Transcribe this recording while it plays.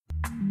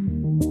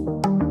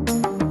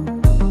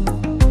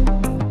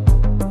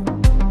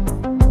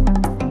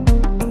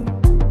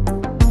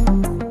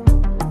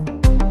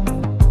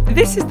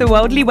This is the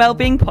Worldly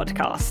Wellbeing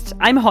Podcast.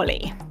 I'm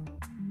Holly.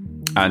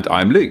 And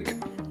I'm Luke.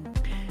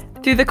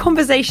 Through the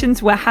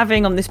conversations we're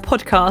having on this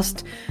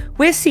podcast,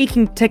 we're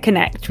seeking to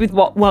connect with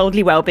what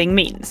worldly wellbeing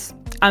means.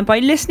 And by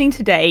listening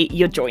today,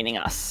 you're joining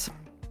us.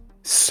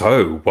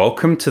 So,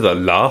 welcome to the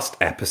last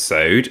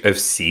episode of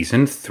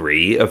Season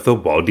 3 of the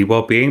Worldly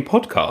Wellbeing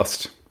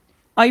Podcast.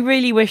 I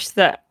really wish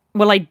that,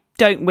 I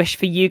don't wish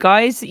for you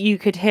guys that you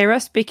could hear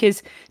us,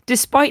 because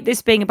despite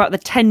this being about the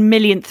 10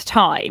 millionth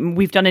time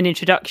we've done an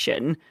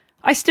introduction,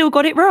 I still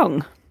got it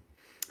wrong.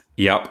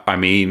 Yep, I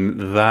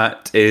mean,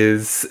 that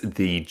is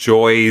the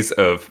joys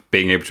of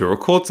being able to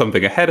record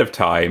something ahead of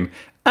time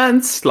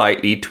and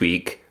slightly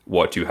tweak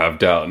what you have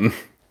done.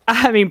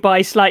 I mean,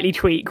 by slightly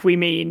tweak, we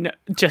mean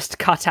just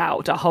cut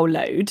out a whole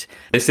load.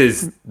 This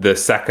is the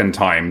second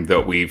time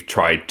that we've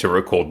tried to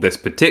record this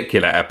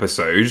particular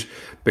episode,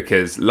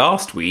 because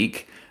last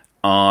week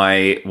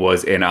I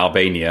was in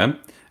Albania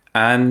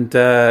and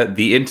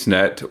the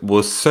internet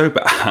was so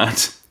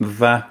bad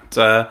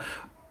that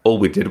all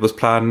we did was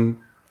plan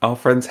our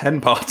friend's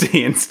hen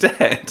party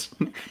instead.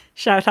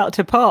 Shout out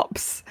to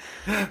Pops.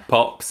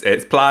 Pops,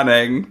 it's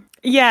planning.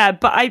 Yeah,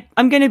 but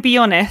I'm going to be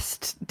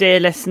honest, dear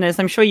listeners,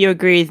 I'm sure you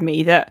agree with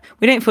me that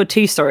we don't feel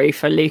too sorry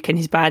for Luke and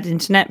his bad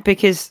internet,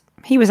 because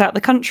he was out the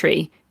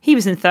country. He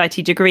was in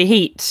 30-degree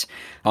heat.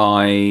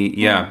 I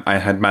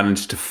had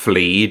managed to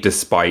flee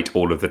despite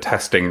all of the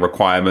testing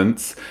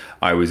requirements.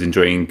 I was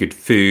enjoying good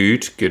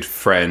food, good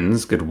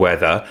friends, good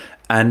weather.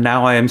 And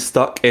now I am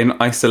stuck in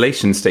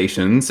isolation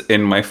stations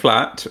in my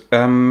flat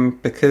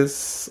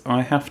because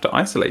I have to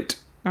isolate.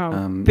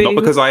 Not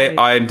because I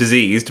am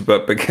diseased,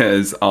 but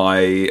because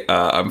I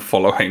am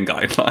following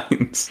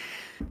guidelines.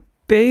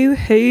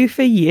 Boo-hoo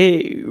for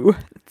you.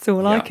 That's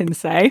all I can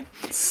say.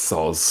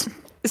 Soz.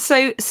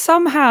 So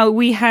somehow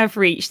we have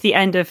reached the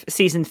end of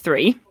season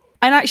 3.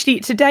 And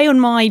actually today on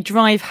my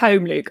drive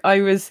home, Luke,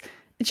 I was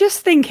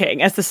just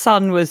thinking as the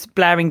sun was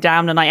blaring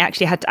down and I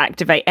actually had to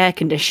activate air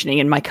conditioning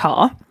in my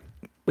car,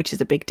 which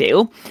is a big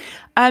deal.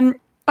 I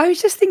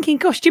was just thinking,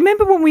 gosh, do you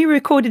remember when we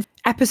recorded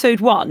episode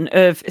 1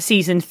 of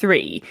season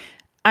 3?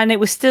 And it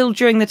was still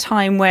during the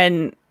time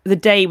when the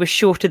day was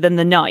shorter than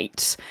the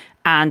night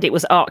and it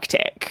was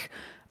Arctic.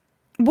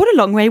 What a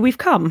long way we've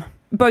come,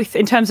 both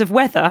in terms of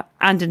weather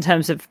and in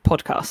terms of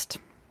podcast.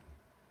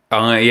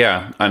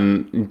 Yeah,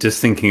 and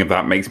just thinking of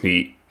that makes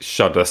me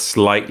shudder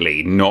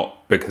slightly,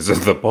 not because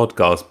of the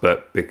podcast,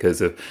 but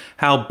because of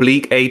how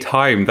bleak a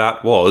time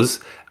that was.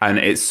 And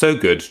it's so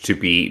good to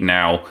be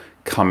now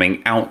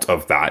coming out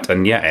of that.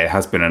 And yeah, it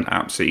has been an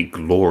absolutely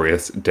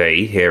glorious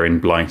day here in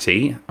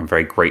Blighty. I'm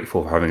very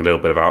grateful for having a little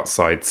bit of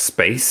outside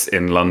space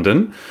in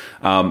London.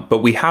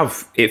 But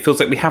it feels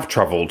like we have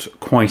travelled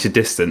quite a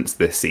distance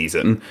this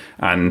season,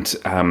 and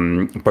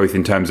both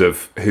in terms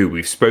of who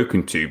we've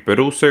spoken to, but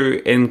also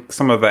in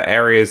some of the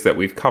areas that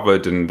we've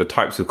covered and the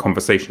types of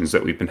conversations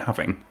that we've been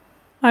having.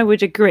 I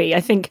would agree.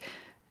 I think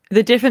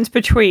the difference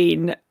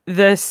between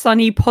the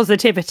sunny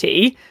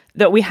positivity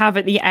that we have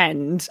at the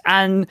end,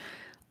 and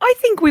I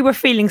think we were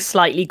feeling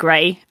slightly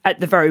grey at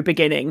the very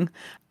beginning.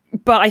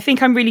 But I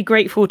think I'm really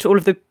grateful to all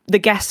of the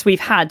guests we've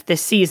had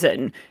this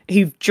season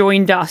who've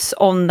joined us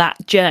on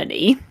that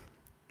journey.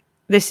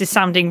 This is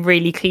sounding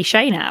really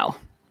cliche now.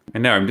 I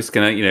know, I'm just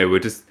going to, we're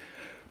just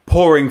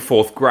pouring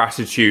forth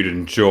gratitude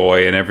and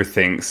joy, and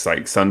everything's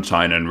like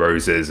sunshine and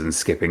roses and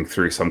skipping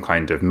through some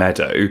kind of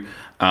meadow.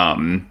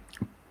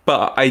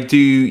 But I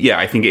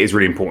think it is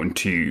really important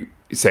to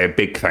say a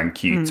big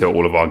thank you to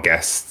all of our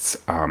guests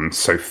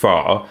so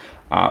far,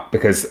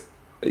 because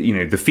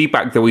the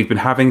feedback that we've been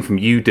having from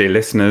you, dear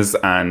listeners,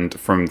 and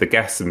from the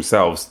guests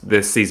themselves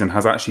this season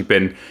has actually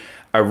been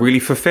a really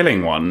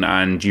fulfilling one,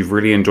 and you've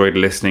really enjoyed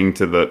listening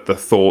to the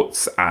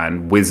thoughts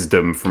and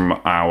wisdom from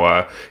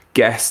our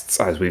guests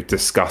as we've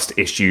discussed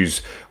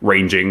issues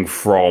ranging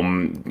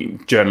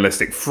from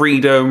journalistic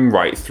freedom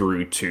right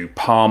through to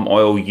palm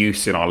oil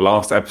use in our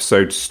last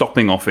episode,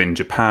 stopping off in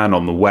Japan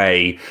on the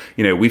way.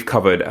 We've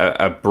covered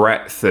a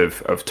breadth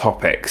of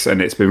topics,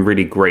 and it's been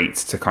really great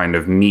to kind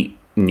of meet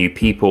new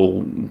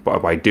people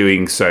by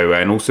doing so,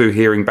 and also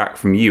hearing back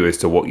from you as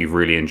to what you've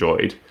really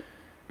enjoyed.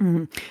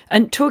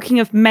 And talking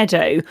of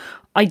meadow,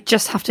 I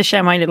just have to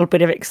share my little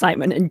bit of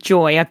excitement and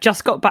joy. I've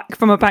just got back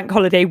from a bank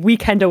holiday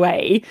weekend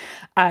away,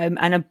 and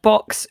a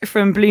box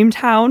from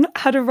Bloomtown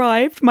had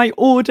arrived, my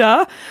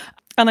order,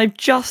 and I've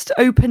just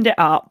opened it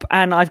up,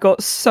 and I've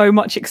got so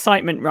much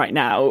excitement right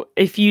now.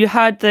 If you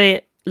heard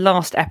the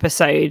last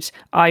episode,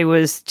 I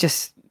was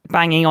just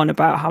banging on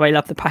about how I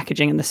love the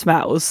packaging and the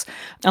smells,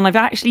 and I've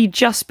actually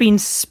just been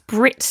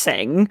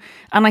spritzing,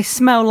 and I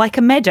smell like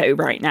a meadow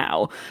right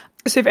now.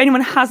 So if anyone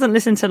hasn't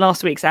listened to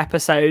last week's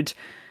episode,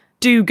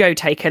 do go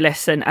take a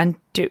listen, and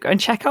do go and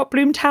check out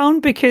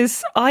Bloomtown,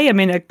 because I am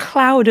in a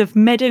cloud of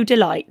meadow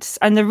delights.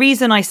 And the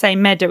reason I say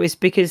meadow is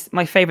because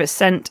my favourite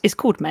scent is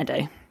called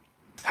meadow.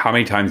 How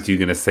many times are you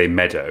going to say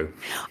meadow?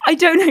 I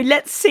don't know.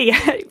 Let's see.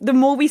 The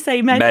more we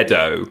say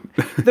meadow.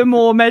 The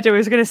more meadow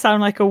is going to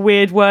sound like a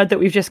weird word that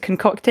we've just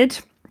concocted.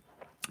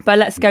 But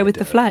let's go with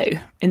the flow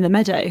in the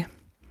meadow.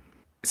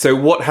 So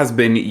what has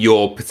been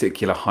your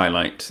particular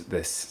highlight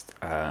this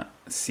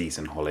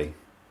season, Holly?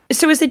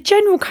 So as a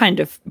general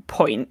kind of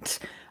point,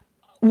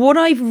 what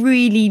I've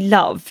really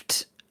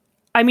loved,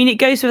 I mean, it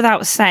goes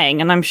without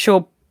saying, and I'm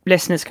sure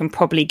listeners can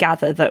probably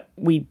gather that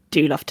we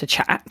do love to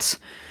chat,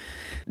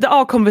 that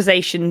our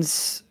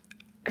conversations,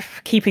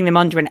 keeping them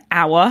under an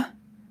hour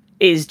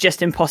is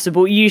just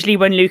impossible. Usually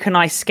when Luke and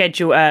I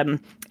schedule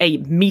a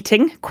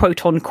meeting,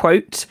 quote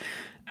unquote,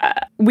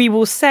 we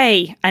will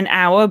say an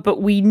hour,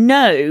 but we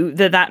know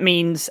that that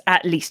means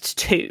at least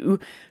 2,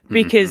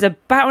 because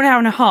about an hour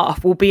and a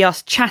half will be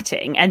us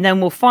chatting, and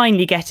then we'll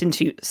finally get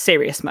into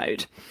serious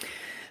mode.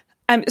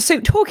 So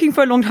talking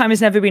for a long time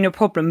has never been a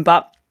problem,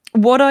 but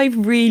what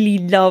I've really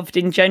loved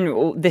in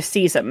general this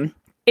season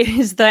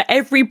is that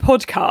every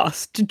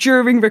podcast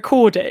during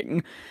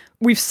recording,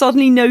 we've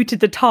suddenly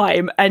noted the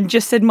time and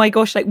just said, my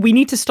gosh, like, we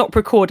need to stop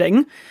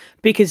recording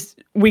because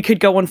we could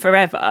go on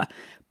forever.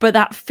 But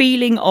that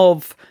feeling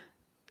of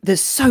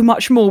there's so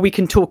much more we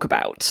can talk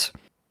about,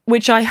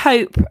 which I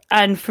hope,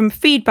 and from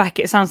feedback,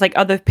 it sounds like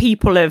other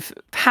people have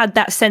had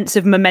that sense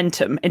of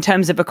momentum in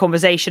terms of a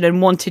conversation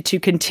and wanted to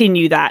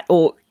continue that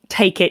or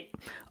take it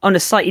on a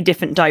slightly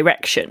different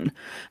direction.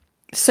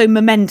 So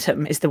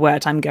momentum is the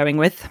word I'm going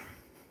with.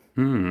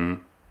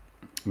 Momentum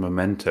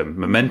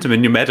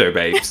in your meadow,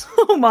 babes.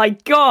 Oh my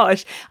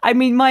gosh. I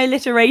mean, my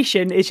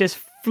alliteration is just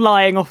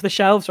flying off the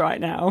shelves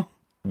right now.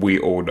 We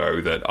all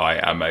know that I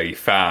am a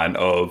fan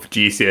of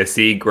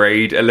GCSE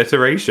grade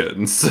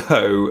alliteration,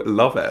 so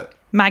love it.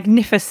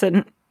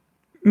 Magnificent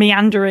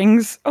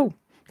meanderings. Oh,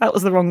 that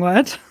was the wrong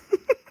word.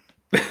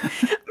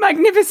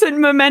 Magnificent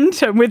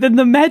momentum within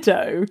the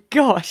meadow.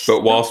 Gosh.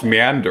 But whilst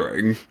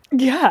meandering.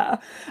 Yeah.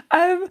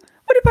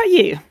 What about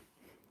you?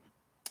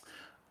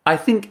 I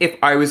think if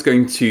I was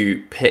going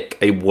to pick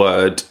a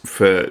word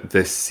for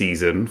this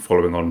season,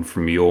 following on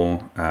from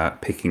your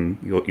picking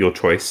your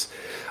choice,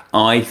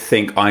 I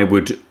think I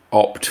would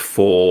opt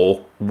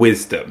for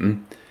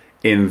wisdom,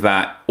 in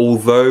that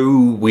although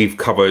we've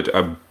covered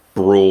a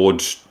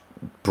broad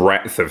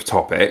breadth of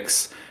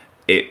topics,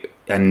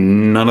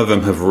 and none of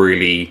them have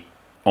really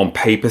on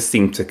paper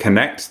seemed to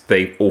connect.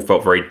 They all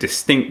felt very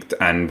distinct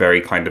and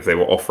very kind of, they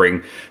were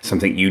offering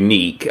something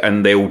unique,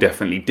 and they all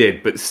definitely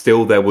did, but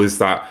still there was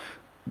that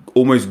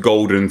almost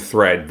golden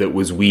thread that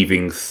was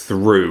weaving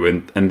through,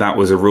 and that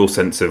was a real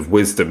sense of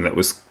wisdom that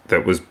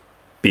was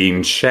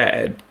being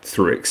shared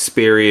through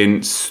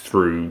experience,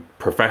 through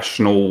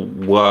professional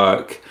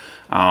work,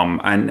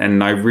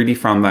 and I really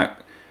found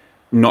that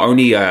not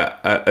only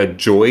a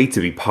joy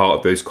to be part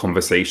of those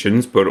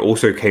conversations, but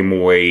also came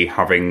away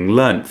having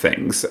learned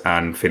things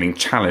and feeling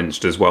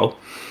challenged as well.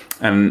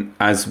 And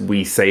as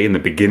we say in the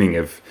beginning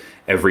of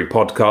every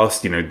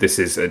podcast, you know, this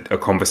is a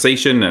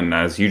conversation, and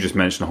as you just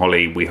mentioned,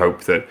 Holly, we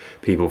hope that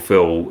people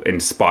feel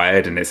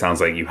inspired, and it sounds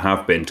like you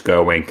have been, to go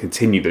away and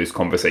continue those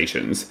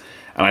conversations.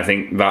 And I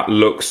think that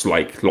looks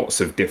like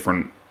lots of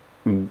different,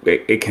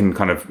 it can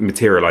kind of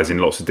materialize in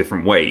lots of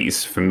different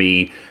ways. For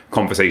me,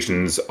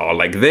 conversations are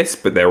like this,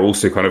 but they're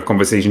also kind of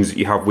conversations that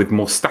you have with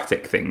more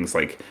static things,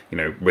 like, you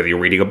know, whether you're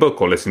reading a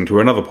book or listening to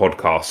another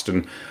podcast.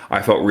 And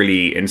I felt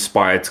really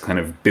inspired to kind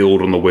of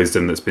build on the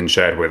wisdom that's been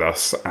shared with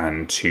us,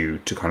 and to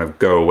kind of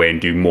go away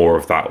and do more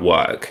of that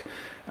work.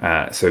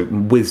 So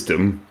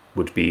wisdom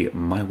would be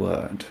my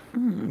word.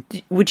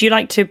 Would you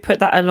like to put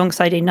that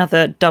alongside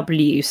another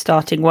W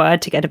starting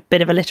word to get a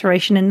bit of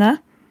alliteration in there?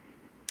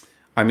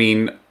 I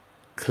mean,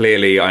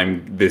 clearly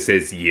this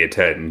is year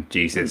 10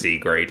 GCSE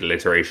grade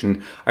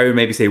alliteration. I would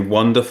maybe say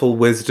wonderful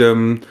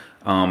wisdom.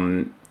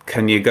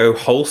 Can you go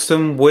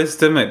wholesome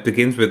wisdom? It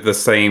begins with the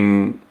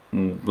same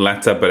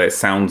letter, but it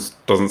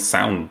doesn't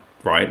sound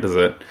right, does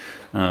it?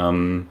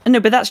 No,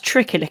 but that's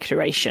trick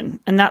alliteration,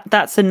 and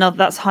that's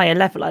higher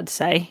level, I'd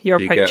say.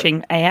 You're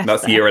approaching AF.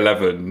 That's there. year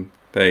 11.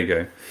 There you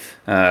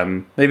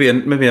go. Maybe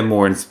a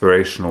more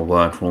inspirational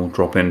word will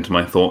drop into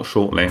my thoughts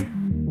shortly.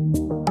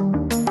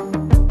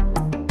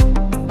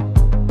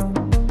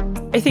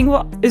 I think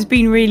what has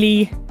been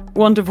really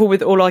wonderful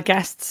with all our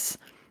guests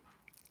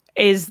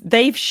is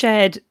they've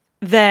shared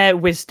their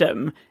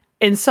wisdom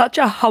in such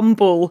a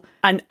humble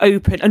and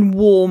open and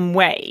warm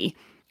way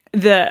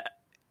that,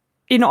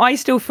 you know, I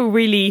still feel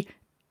really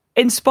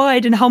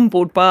inspired and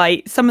humbled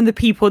by some of the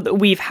people that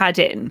we've had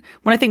in.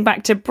 When I think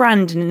back to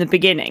Brandon in the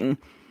beginning,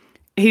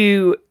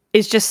 who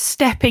is just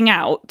stepping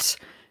out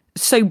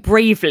so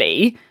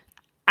bravely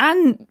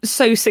and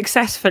so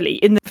successfully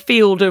in the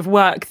field of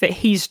work that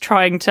he's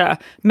trying to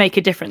make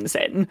a difference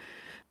in,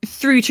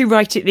 through to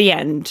right at the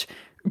end,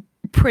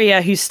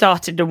 Priya, who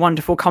started a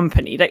wonderful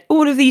company. Like,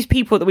 all of these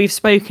people that we've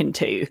spoken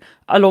to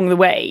along the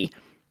way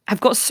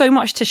have got so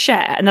much to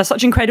share, and they're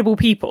such incredible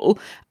people.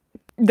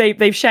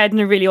 They've shared in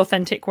a really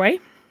authentic way.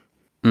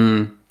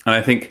 And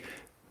I think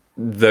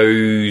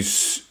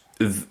those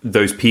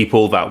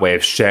people, that way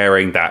of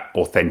sharing, that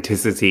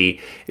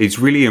authenticity, is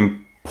really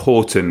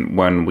important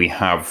when we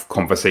have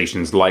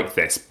conversations like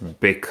this,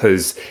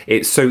 because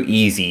it's so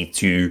easy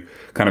to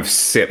kind of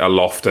sit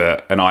aloft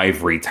an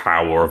ivory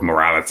tower of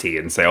morality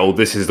and say, oh,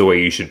 this is the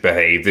way you should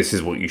behave, this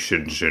is what you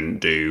should and shouldn't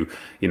do,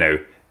 you know,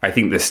 I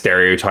think the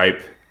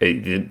stereotype,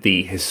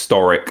 the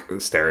historic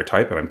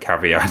stereotype, and I'm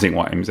caveating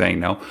what I'm saying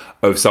now,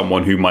 of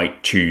someone who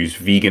might choose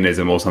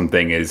veganism or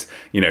something is,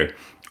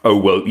 oh,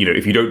 well,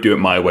 if you don't do it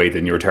my way,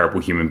 then you're a terrible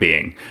human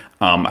being.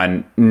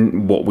 And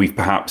what we've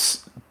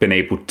perhaps been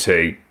able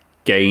to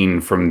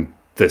gain from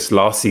this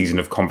last season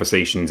of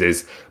conversations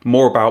is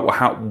more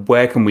about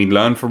where can we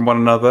learn from one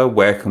another,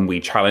 where can we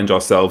challenge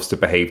ourselves to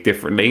behave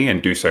differently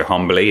and do so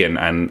humbly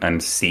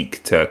and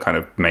seek to kind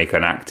of make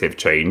an active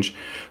change,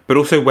 but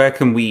also where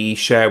can we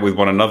share with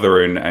one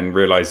another and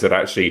realize that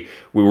actually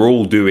we're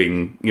all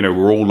doing,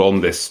 we're all on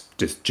this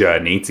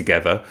journey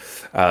together,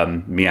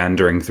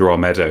 meandering through our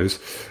meadows.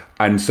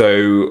 And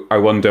so I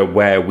wonder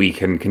where we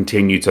can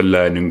continue to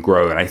learn and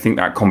grow. And I think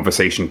that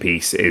conversation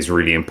piece is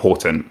really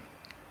important.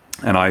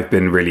 And I've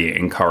been really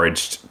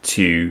encouraged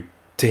to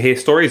hear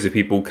stories of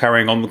people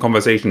carrying on the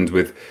conversations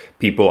with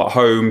people at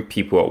home,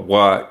 people at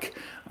work,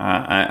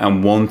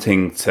 and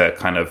wanting to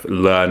kind of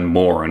learn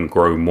more and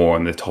grow more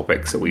on the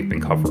topics that we've been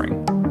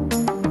covering.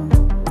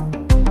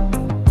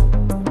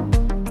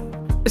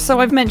 So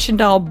I've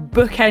mentioned our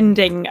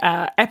bookending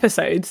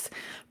episodes,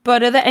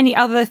 but are there any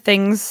other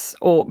things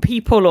or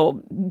people or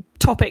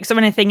topics or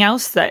anything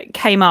else that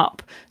came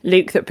up,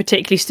 Luke, that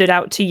particularly stood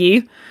out to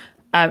you?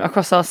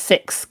 Across our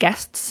 6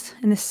 guests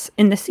in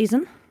this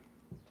season?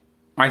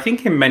 I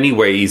think in many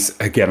ways,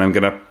 again, I'm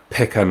going to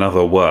pick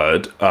another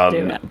word,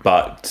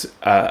 but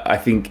I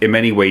think in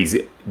many ways,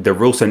 the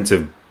real sense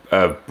of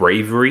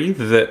bravery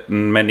that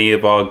many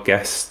of our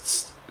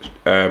guests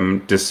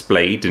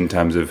displayed in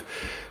terms of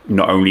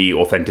not only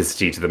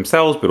authenticity to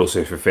themselves, but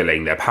also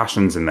fulfilling their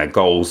passions and their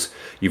goals.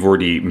 You've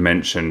already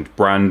mentioned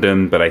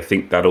Brandon, but I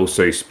think that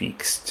also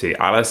speaks to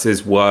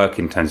Alice's work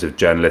in terms of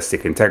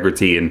journalistic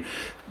integrity and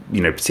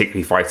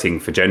particularly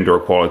fighting for gender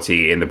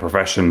equality in the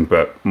profession,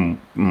 but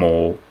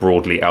more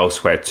broadly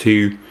elsewhere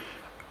too.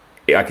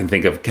 I can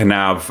think of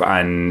Kanav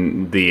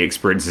and the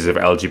experiences of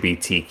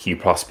LGBTQ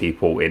plus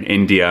people in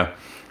India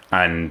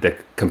and the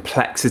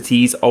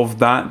complexities of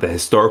that, the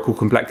historical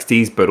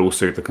complexities, but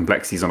also the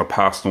complexities on a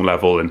personal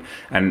level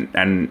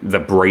and the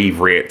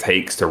bravery it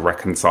takes to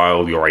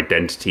reconcile your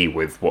identity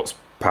with what's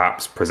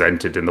perhaps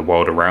presented in the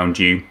world around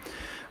you.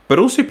 But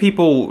also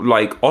people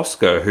like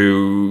Oscar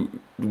who,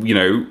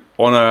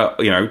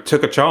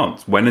 took a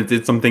chance, went and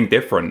did something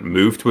different,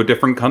 moved to a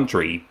different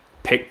country,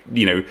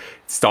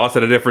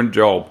 started a different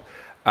job,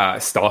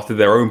 started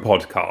their own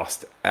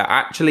podcast.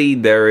 Actually,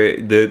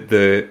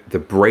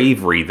 the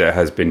bravery that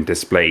has been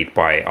displayed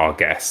by our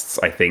guests,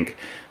 I think,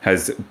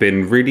 has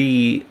been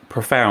really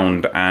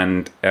profound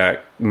and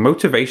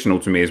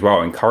motivational to me as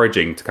well,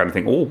 encouraging to kind of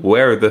think,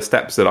 where are the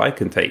steps that I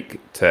can take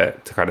to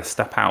kind of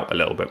step out a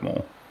little bit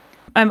more?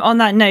 On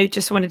that note,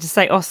 just wanted to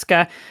say,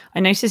 Oscar, I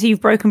noticed you've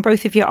broken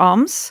both of your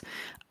arms,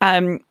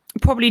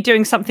 probably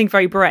doing something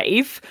very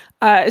brave.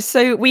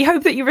 So we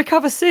hope that you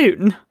recover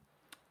soon.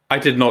 I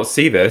did not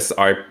see this.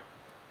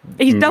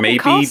 He's double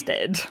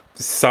casted.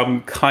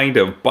 Some kind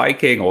of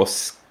biking or,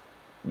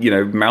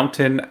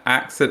 mountain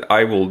accident.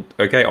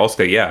 Okay,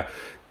 Oscar, yeah.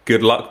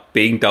 Good luck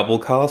being double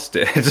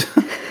casted.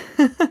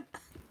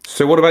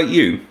 So what about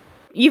you?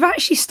 You've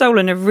actually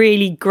stolen a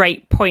really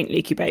great point,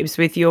 Lukey Babes,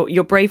 with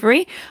your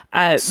bravery.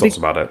 Thoughts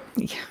about it.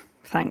 Yeah,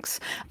 thanks.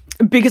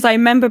 Because I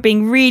remember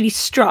being really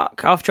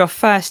struck after our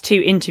first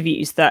 2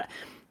 interviews that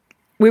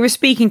we were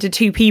speaking to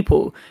 2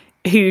 people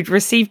who'd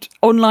received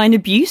online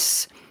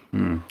abuse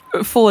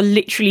for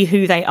literally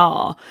who they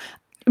are.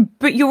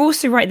 But you're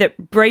also right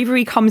that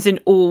bravery comes in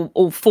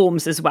all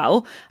forms as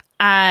well.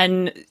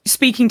 And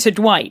speaking to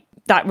Dwight,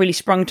 that really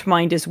sprung to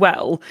mind as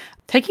well.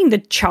 Taking the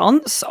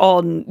chance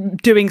on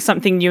doing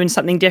something new and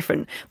something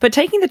different, but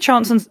taking the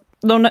chance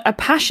on a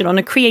passion, on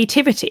a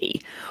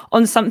creativity,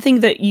 on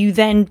something that you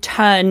then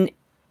turn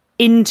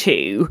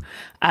into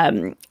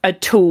a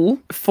tool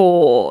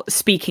for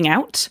speaking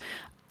out.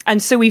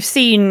 And so we've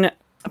seen,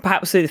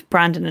 perhaps with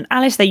Brandon and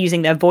Alice, they're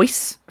using their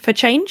voice for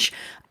change.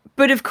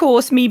 But of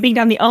course, me being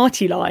down the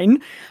arty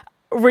line,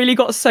 really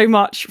got so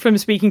much from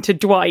speaking to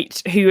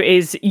Dwight, who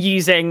is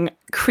using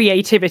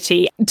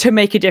creativity to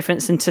make a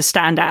difference and to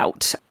stand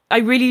out. I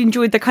really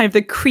enjoyed the kind of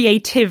the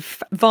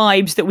creative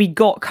vibes that we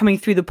got coming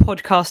through the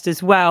podcast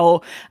as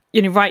well,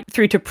 right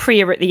through to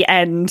Priya at the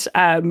end,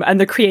 and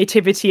the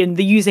creativity and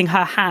the using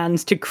her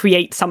hands to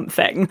create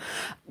something,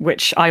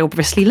 which I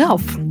obviously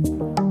love.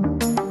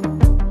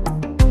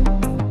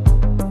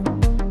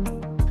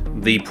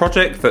 The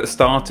project that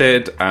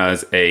started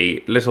as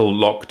a little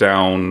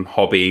lockdown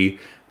hobby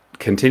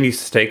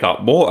continues to take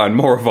up more and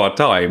more of our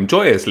time,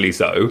 joyously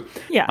so.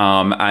 Yeah.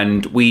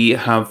 And we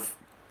have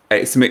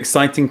some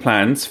exciting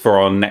plans for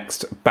our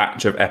next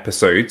batch of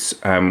episodes,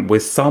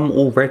 with some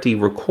already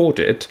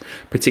recorded,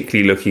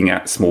 particularly looking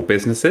at small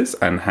businesses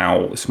and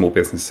how small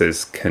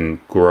businesses can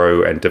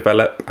grow and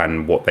develop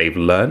and what they've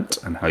learnt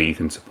and how you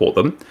can support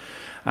them.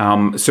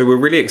 So we're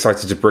really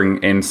excited to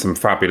bring in some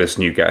fabulous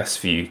new guests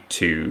for you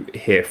to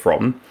hear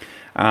from.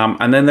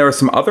 And then there are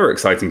some other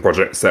exciting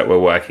projects that we're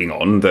working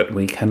on that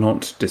we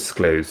cannot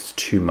disclose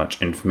too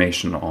much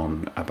information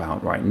on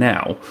about right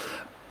now.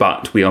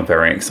 But we are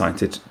very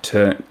excited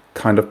to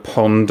kind of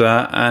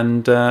ponder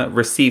and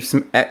receive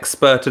some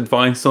expert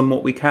advice on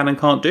what we can and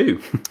can't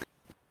do.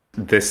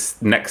 This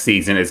next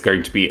season is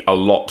going to be a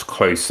lot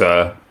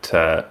closer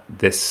to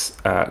this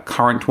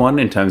current one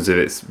in terms of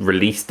its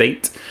release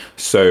date.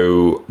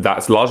 So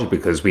that's largely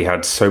because we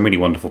had so many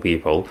wonderful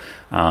people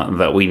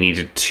that we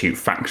needed to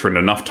factor in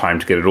enough time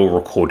to get it all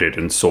recorded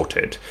and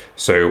sorted.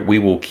 So we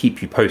will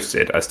keep you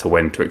posted as to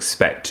when to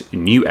expect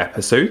new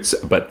episodes,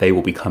 but they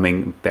will be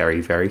coming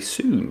very, very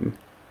soon.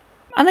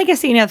 And I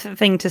guess the other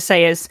thing to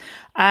say is,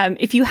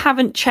 if you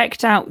haven't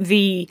checked out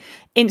the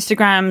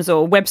Instagrams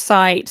or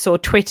websites or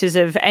Twitters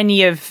of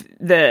any of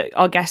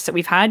our guests that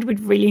we've had, we'd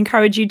really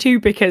encourage you to,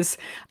 because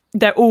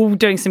they're all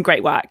doing some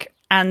great work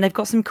and they've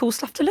got some cool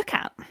stuff to look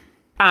at.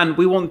 And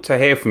we want to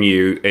hear from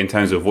you in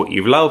terms of what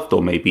you've loved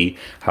or maybe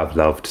have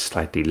loved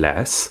slightly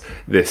less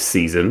this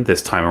season,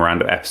 this time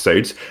around of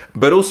episodes.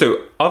 But also,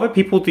 other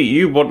people that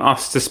you want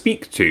us to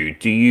speak to.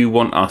 Do you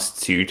want us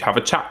to have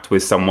a chat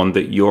with someone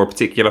that you're a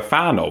particular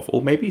fan of?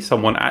 Or maybe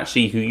someone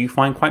actually who you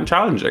find quite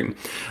challenging?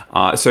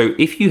 So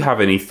if you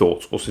have any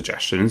thoughts or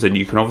suggestions, and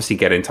you can obviously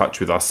get in touch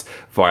with us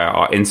via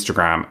our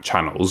Instagram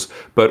channels,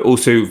 but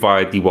also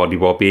via the Wildly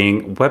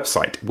Wellbeing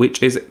website,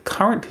 which is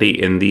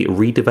currently in the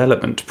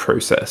redevelopment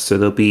process. So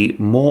there'll be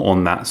more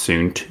on that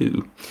soon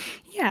too.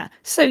 Yeah,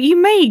 so you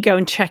may go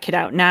and check it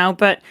out now,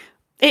 but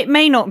it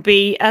may not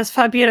be as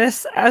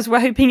fabulous as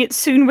we're hoping it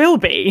soon will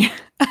be.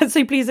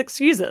 So please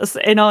excuse us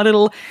in our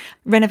little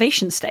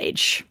renovation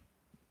stage.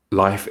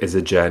 Life is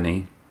a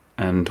journey,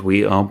 and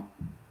we are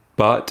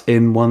but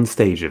in one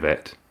stage of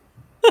it.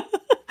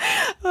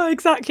 Oh,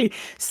 exactly.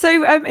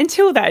 So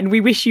until then,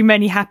 we wish you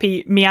many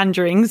happy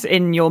meanderings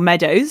in your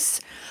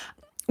meadows.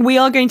 We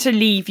are going to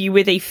leave you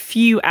with a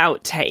few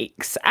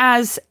outtakes.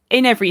 As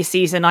in every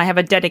season, I have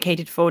a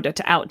dedicated folder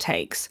to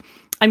outtakes.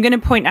 I'm going to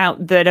point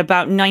out that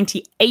about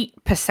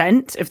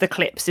 98% of the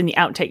clips in the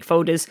outtake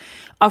folders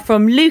are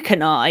from Luke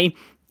and I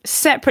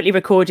separately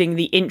recording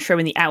the intro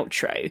and the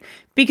outro,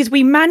 because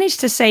we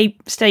managed to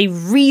stay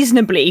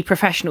reasonably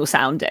professional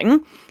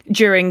sounding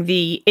during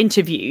the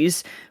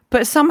interviews,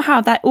 but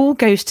somehow that all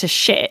goes to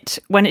shit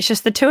when it's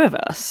just the two of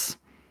us.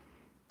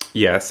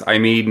 Yes, I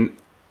mean,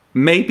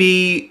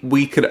 maybe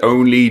we could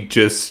only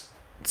just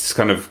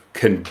kind of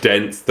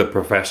condense the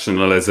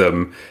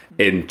professionalism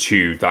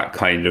into that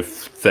kind of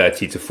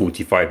 30 to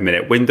 45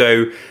 minute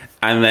window,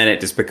 and then it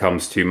just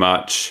becomes too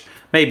much.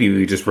 Maybe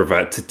we just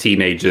revert to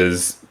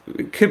teenagers.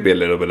 It could be a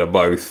little bit of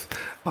both,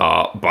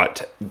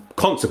 but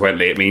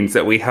consequently it means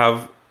that we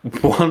have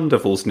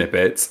wonderful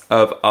snippets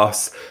of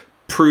us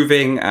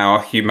proving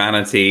our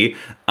humanity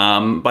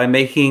by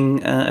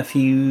making a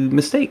few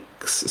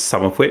mistakes,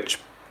 some of which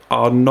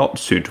are not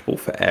suitable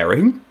for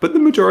airing, but the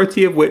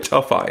majority of which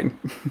are fine.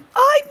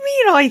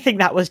 I think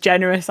that was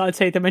generous. I'd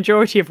say the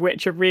majority of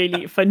which are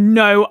really for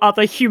no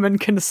other human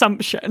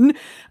consumption.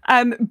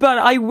 But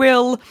I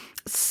will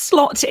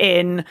slot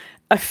in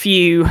a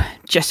few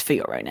just for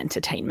your own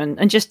entertainment.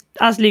 And just,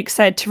 as Luke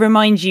said, to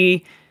remind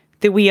you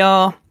that we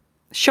are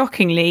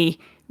shockingly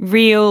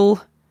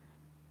real,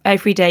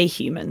 everyday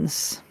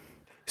humans.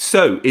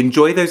 So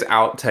enjoy those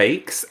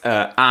outtakes,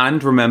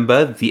 and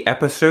remember, the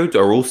episodes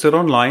are all still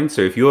online.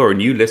 So if you're a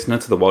new listener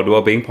to the Wildly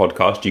Wellbeing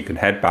podcast, you can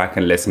head back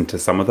and listen to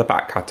some of the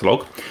back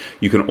catalogue.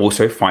 You can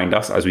also find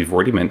us, as we've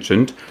already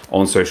mentioned,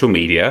 on social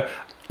media.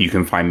 You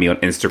can find me on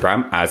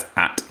Instagram as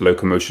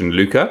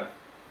 @LocomotionLuca.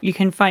 You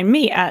can find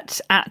me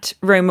at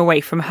Rome Away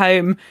From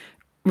Home,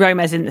 Rome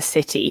as in the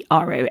city,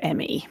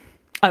 ROME.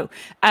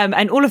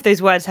 And all of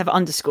those words have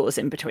underscores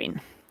in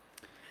between.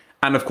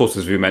 And of course,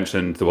 as we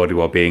mentioned, the Wildly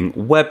Wellbeing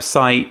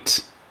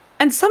website.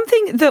 And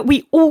something that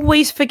we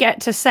always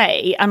forget to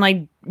say,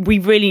 and we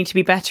really need to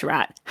be better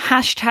at,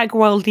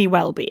 #Wildly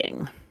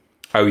Wellbeing.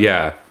 Oh,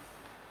 yeah.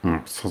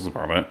 Talk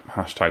about it.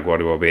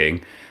 #Wildly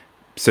Wellbeing.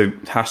 So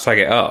hashtag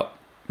it up.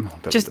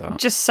 Just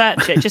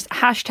search it. Just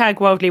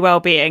 #Wildly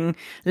Wellbeing.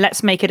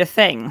 Let's make it a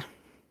thing.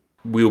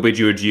 We will bid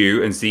you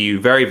adieu and see you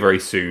very, very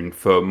soon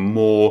for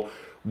more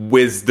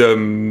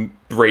wisdom,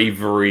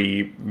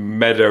 bravery,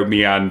 meadow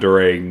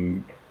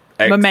meandering,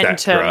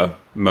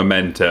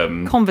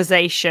 momentum,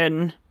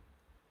 conversation,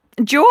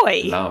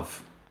 joy,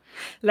 love.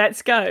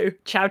 Let's go.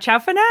 Ciao, ciao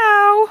for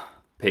now.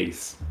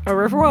 Peace. Au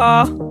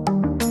revoir.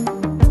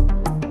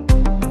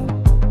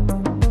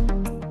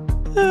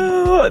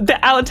 Oh, the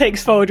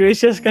outtakes folder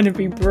is just going to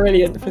be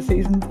brilliant for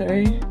season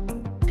 3.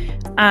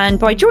 And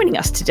by joining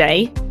us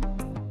today,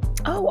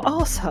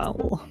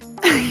 arsehole.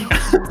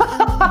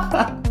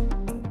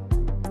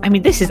 I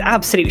mean, this is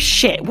absolute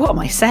shit. What am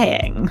I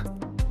saying?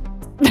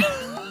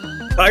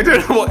 I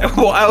don't know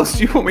what else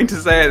do you want me to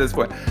say at this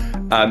point.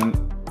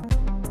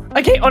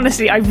 Okay,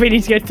 honestly, I really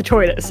need to go to the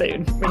toilet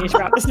soon. We need to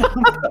wrap this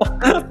down.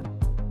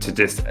 To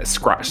just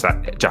scratch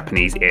that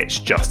Japanese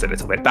itch just a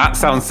little bit. That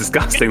sounds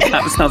disgusting.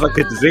 That sounds like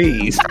a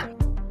disease.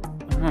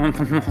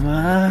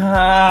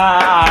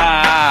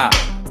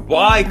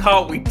 Why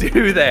can't we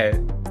do that?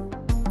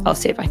 I'll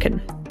see if I can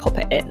pop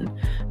it in.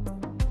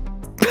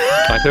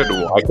 I don't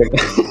know what I can.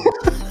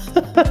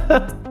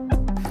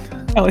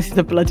 Oh, this is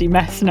a bloody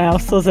mess now.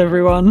 Soz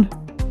everyone.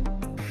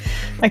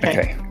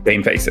 Okay.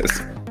 Game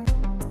faces.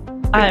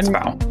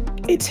 Wow.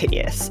 It's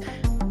hideous.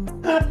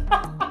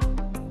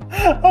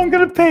 I'm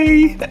gonna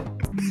pee.